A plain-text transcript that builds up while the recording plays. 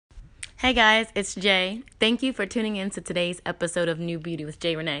Hey guys, it's Jay. Thank you for tuning in to today's episode of New Beauty with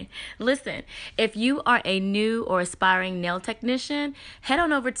Jay Renee. Listen, if you are a new or aspiring nail technician, head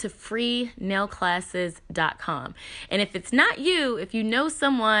on over to freenailclasses.com. And if it's not you, if you know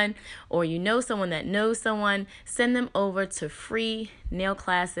someone or you know someone that knows someone, send them over to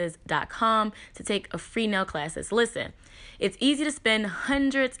freenailclasses.com to take a free nail classes. Listen, it's easy to spend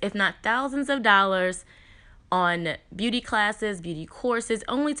hundreds, if not thousands of dollars on beauty classes, beauty courses,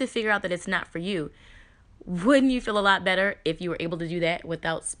 only to figure out that it's not for you. Wouldn't you feel a lot better if you were able to do that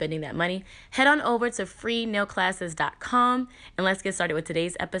without spending that money? Head on over to freenailclasses.com and let's get started with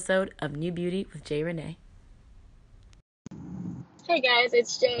today's episode of New Beauty with Jay Renee. Hey guys,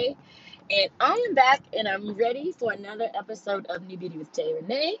 it's Jay, and I am back and I'm ready for another episode of New Beauty with Jay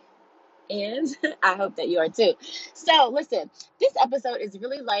Renee, and I hope that you are too. So listen, this episode is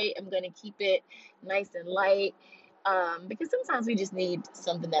really light. I'm going to keep it nice and light because sometimes we just need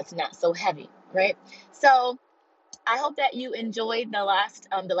something that's not so heavy, right? So I hope that you enjoyed the last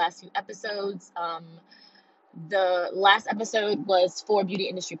few episodes. The last episode was for beauty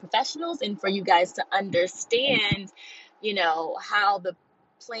industry professionals and for you guys to understand, how the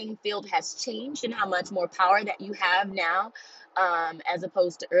playing field has changed and how much more power that you have now as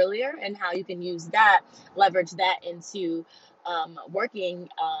opposed to earlier, and how you can use that, leverage that into working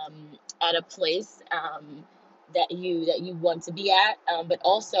at a place that you want to be at, but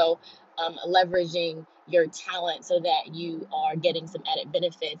also leveraging your talent so that you are getting some added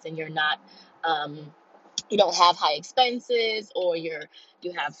benefits and you're not you don't have high expenses, or you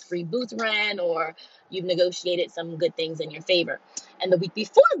have free booth rent, or you've negotiated some good things in your favor. And the week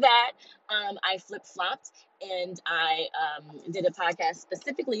before that, I flip-flopped and I did a podcast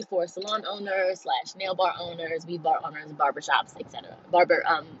specifically for salon owners / nail bar owners, weed bar owners, barbershops, etc., barber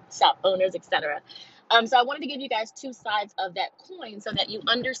shop owners, etc. So I wanted to give you guys two sides of that coin so that you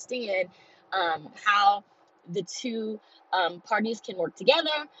understand how the two parties can work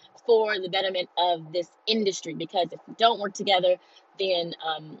together for the betterment of this industry. Because if we don't work together, then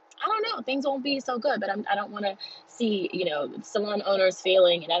I don't know, things won't be so good. But I don't want to see salon owners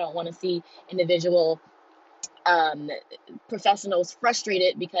failing, and I don't want to see individual professionals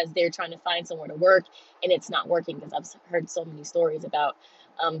frustrated because they're trying to find somewhere to work and it's not working. Because I've heard so many stories about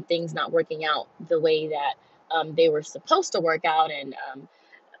things not working out the way that they were supposed to work out, and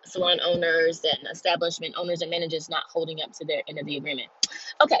salon owners and establishment owners and managers not holding up to their end of the agreement.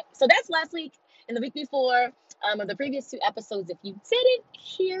 Okay, so that's last week and the week before of the previous two episodes. If you didn't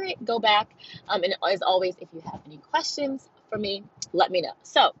hear it, go back. And as always, if you have any questions for me, let me know.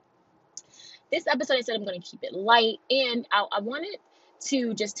 So this episode, I said I'm going to keep it light, and I wanted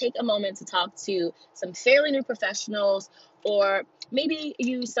to just take a moment to talk to some fairly new professionals, or maybe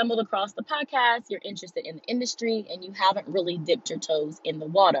you stumbled across the podcast, you're interested in the industry, and you haven't really dipped your toes in the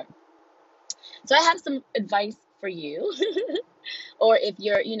water. So I have some advice for you. Or if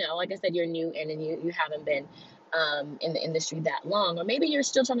you're, like I said, you're new and you haven't been in the industry that long, or maybe you're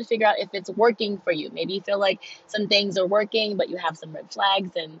still trying to figure out if it's working for you. Maybe you feel like some things are working, but you have some red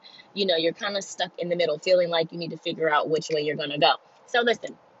flags, and you're kind of stuck in the middle, feeling like you need to figure out which way you're going to go. So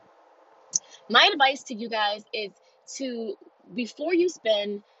listen, my advice to you guys is to, before you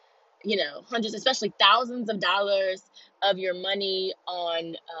spend hundreds, especially thousands of dollars of your money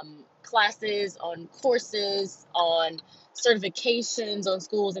on classes, on courses, on certifications, on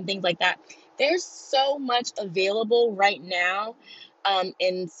schools and things like that, there's so much available right now,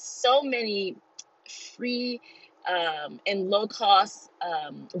 and so many free and low cost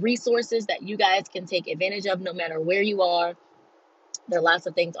resources that you guys can take advantage of no matter where you are. There are lots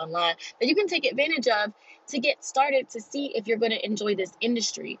of things online that you can take advantage of to get started, to see if you're going to enjoy this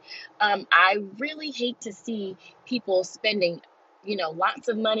industry. I really hate to see people spending, lots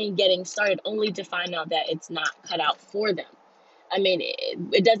of money getting started only to find out that it's not cut out for them. I mean,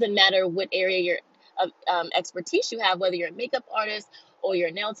 it doesn't matter what area of expertise you have, whether you're a makeup artist or you're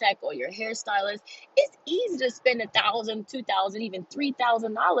a nail tech or you're a hairstylist. It's easy to spend $1,000, $2,000, even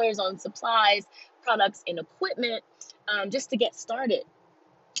 $3,000 on supplies, products, and equipment just to get started.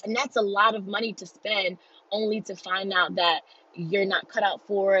 And that's a lot of money to spend only to find out that you're not cut out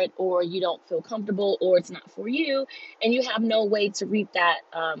for it, or you don't feel comfortable, or it's not for you, and you have no way to reap that,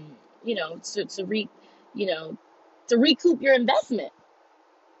 to recoup your investment.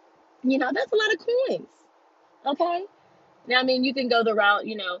 That's a lot of coins. Okay. Now, I mean, you can go the route,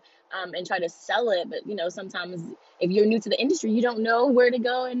 and try to sell it, but, sometimes if you're new to the industry, you don't know where to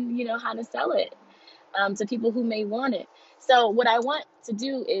go and, how to sell it to people who may want it. So what I want to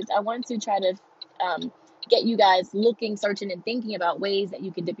do is I want to try to get you guys looking, searching, and thinking about ways that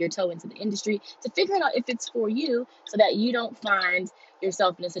you can dip your toe into the industry to figure out if it's for you, so that you don't find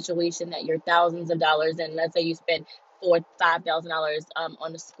yourself in a situation that you're thousands of dollars in. Let's say you spend $4,000-$5,000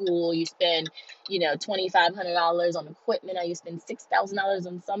 on a school, you spend, $2,500 on equipment, or you spend $6,000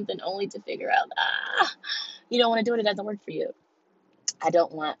 on something only to figure out you don't want to do it. It doesn't work for you. I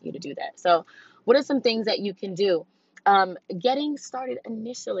don't want you to do that. So, what are some things that you can do? Getting started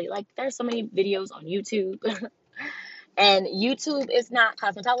initially, like there's so many videos on YouTube. And YouTube is not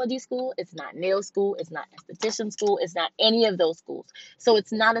cosmetology school, it's not nail school, it's not esthetician school, it's not any of those schools. So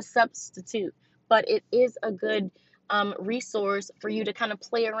it's not a substitute, but it is a good resource for you to kind of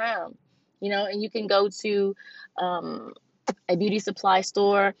play around, and you can go to a beauty supply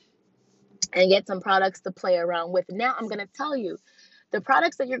store and get some products to play around with. Now I'm going to tell you, the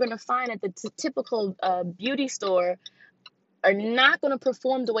products that you're going to find at the typical beauty store are not going to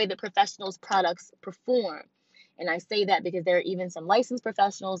perform the way that professionals' products perform. And I say that because there are even some licensed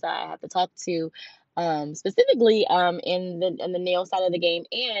professionals that I have to talk to, specifically in the nail side of the game,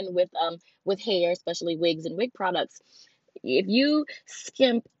 and with hair, especially wigs and wig products. If you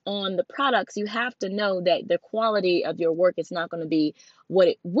skimp on the products, you have to know that the quality of your work is not going to be what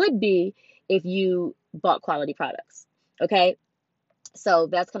it would be if you bought quality products. Okay. So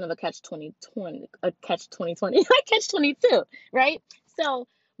that's kind of a catch 2020, a catch 2020, catch 22, right? So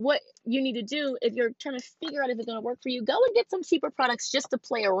what you need to do, if you're trying to figure out if it's going to work for you, go and get some cheaper products just to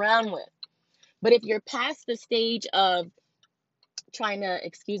play around with. But if you're past the stage of trying to,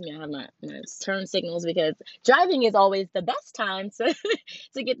 excuse me, I have my turn signals because driving is always the best time to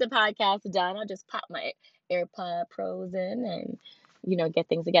get the podcast done. I'll just pop my AirPod Pros in and, get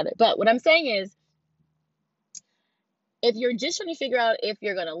things together. But what I'm saying is, if you're just trying to figure out if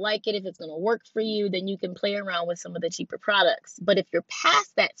you're going to like it, if it's going to work for you, then you can play around with some of the cheaper products. But if you're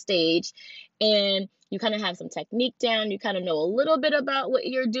past that stage and you kind of have some technique down, you kind of know a little bit about what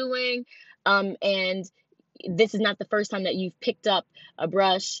you're doing, and this is not the first time that you've picked up a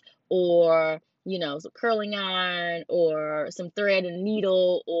brush or, some curling iron or some thread and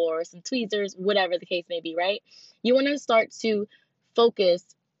needle or some tweezers, whatever the case may be, right? You want to start to focus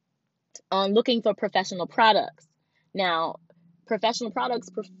on looking for professional products. Now, professional products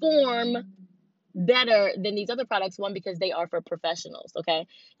perform better than these other products, one, because they are for professionals, okay?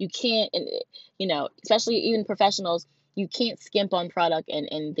 You can't, especially even professionals, you can't skimp on product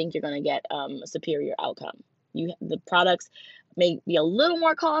and think you're going to get a superior outcome. The products may be a little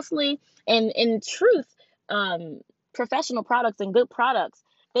more costly, and in truth, professional products and good products,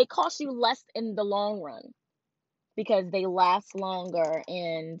 they cost you less in the long run because they last longer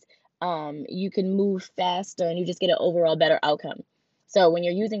and you can move faster and you just get an overall better outcome. So when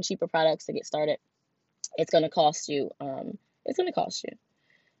you're using cheaper products to get started, it's going to cost you.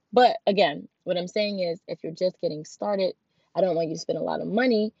 But again, what I'm saying is, if you're just getting started, I don't want you to spend a lot of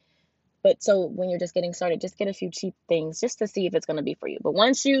money. But so when you're just getting started, just get a few cheap things just to see if it's going to be for you. But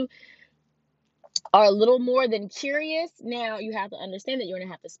once you are a little more than curious, now you have to understand that you're going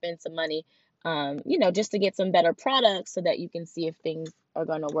to have to spend some money, just to get some better products so that you can see if things are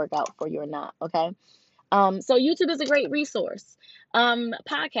going to work out for you or not. Okay. So YouTube is a great resource.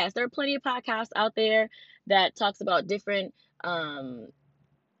 Podcasts, there are plenty of podcasts out there that talks about different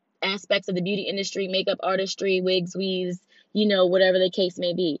aspects of the beauty industry, makeup artistry, wigs, weaves, whatever the case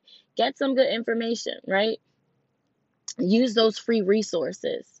may be. Get some good information, right? Use those free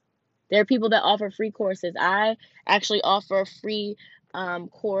resources. There are people that offer free courses. I actually offer a free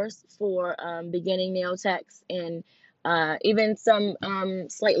course for beginning nail techs and even some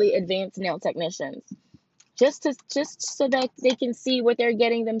slightly advanced nail technicians, just so that they can see what they're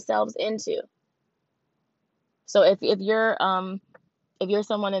getting themselves into. So if you're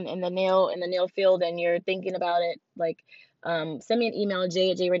someone in the nail field and you're thinking about it, send me an email,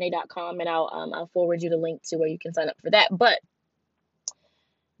 j@jrenee.com, and I'll forward you the link to where you can sign up for that. But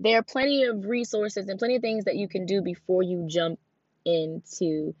there are plenty of resources and plenty of things that you can do before you jump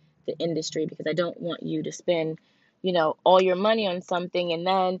into the industry, because I don't want you to spend, all your money on something and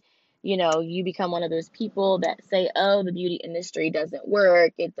then, you become one of those people that say, oh, the beauty industry doesn't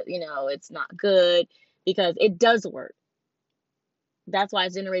work. It's not good, because it does work. That's why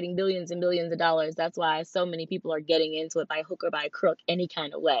it's generating billions and billions of dollars. That's why so many people are getting into it by hook or by crook, any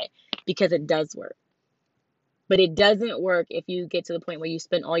kind of way, because it does work. But it doesn't work if you get to the point where you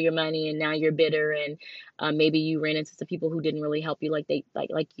spend all your money and now you're bitter, and maybe you ran into some people who didn't really help you like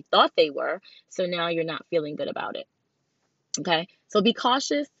you thought they were. So now you're not feeling good about it. Okay, so be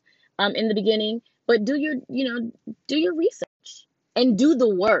cautious in the beginning, but do your research and do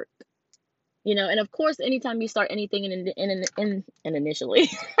the work. And of course, anytime you start anything and initially,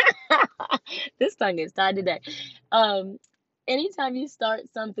 this tongue is tied today. Anytime you start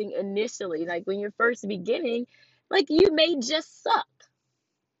something initially, like when you're first beginning, you may just suck.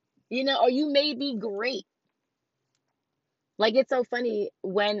 or you may be great. Like, it's so funny.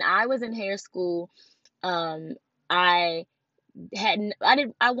 When I was in hair school, um, I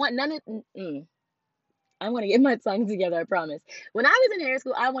I want none of, I'm gonna get my tongue together, I promise. When I was in hair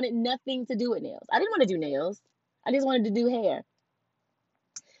school, I wanted nothing to do with nails. I didn't want to do nails. I just wanted to do hair.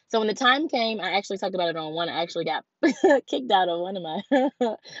 So when the time came, I actually talked about it on one. I actually got kicked out of one of my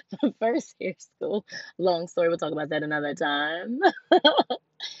first hair school. Long story. We'll talk about that another time.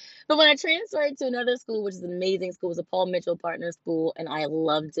 But when I transferred to another school, which is an amazing school, it was a Paul Mitchell Partner School, and I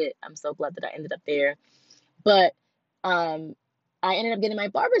loved it. I'm so glad that I ended up there. But um, I ended up getting my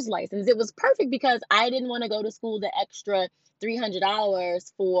barber's license. It was perfect because I didn't want to go to school the extra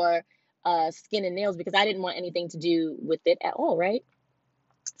 $300 for skin and nails because I didn't want anything to do with it at all, right?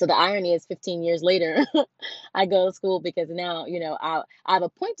 So the irony is 15 years later, I go to school because now, I have a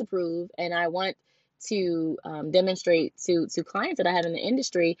point to prove, and I want to demonstrate to clients that I have in the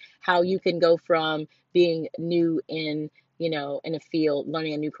industry how you can go from being new in a field,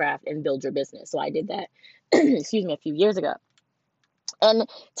 learning a new craft, and build your business. So I did that, excuse me, a few years ago. And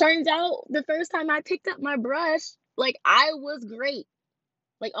turns out the first time I picked up my brush, like, I was great.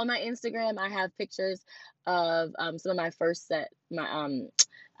 Like, on my Instagram, I have pictures of some of my first set.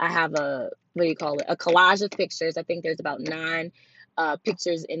 I have what do you call it? A collage of pictures. I think there's about 9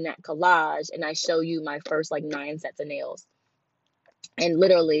 pictures in that collage, and I show you my first like 9 sets of nails. And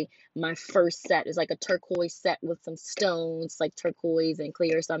literally, my first set is like a turquoise set with some stones, like turquoise and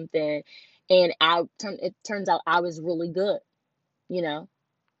clear or something. And it turns out I was really good, you know.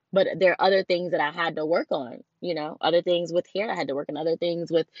 But there are other things that I had to work on, other things with hair I had to work on, other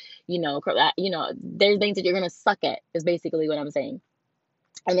things with, there's things that you're going to suck at, is basically what I'm saying.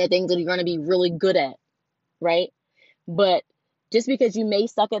 And there are things that you're going to be really good at, right? But just because you may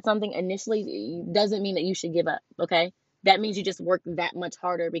suck at something initially doesn't mean that you should give up, okay? That means you just work that much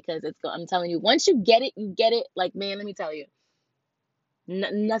harder because I'm telling you, once you get it, you get it. Like, man, let me tell you,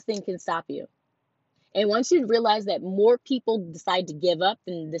 nothing can stop you. And once you realize that more people decide to give up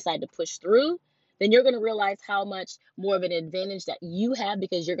than decide to push through, then you're going to realize how much more of an advantage that you have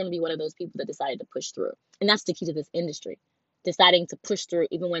because you're going to be one of those people that decided to push through. And that's the key to this industry, deciding to push through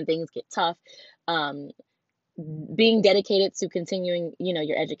even when things get tough, being dedicated to continuing,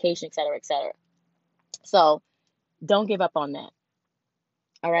 your education, et cetera, et cetera. So don't give up on that.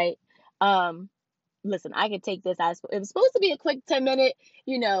 All right. Listen, I could take this as it was supposed to be a quick 10-minute,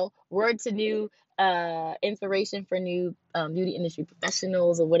 word to new inspiration for new beauty industry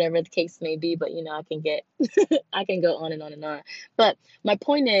professionals or whatever the case may be. But I can get I can go on and on and on. But my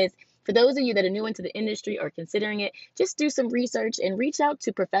point is, for those of you that are new into the industry or considering it, just do some research and reach out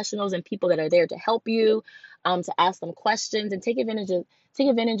to professionals and people that are there to help you, to ask them questions and take advantage.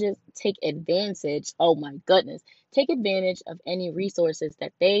 Oh my goodness, take advantage of any resources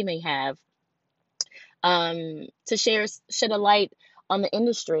that they may have to shed a light on the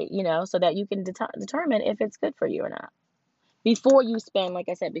industry, so that you can determine if it's good for you or not. Before you spend, like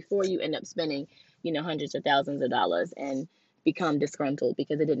I said, before you end up spending, hundreds or thousands of dollars and become disgruntled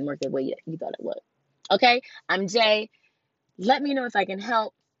because it didn't work the way you thought it would. Okay, I'm Jay. Let me know if I can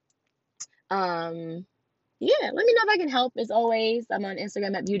help. Yeah, let me know if I can help. As always, I'm on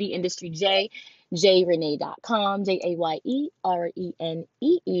Instagram at beautyindustryj, jayrenee.com,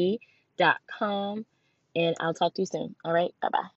 JAYERENEE.com. And I'll talk to you soon. All right, bye-bye.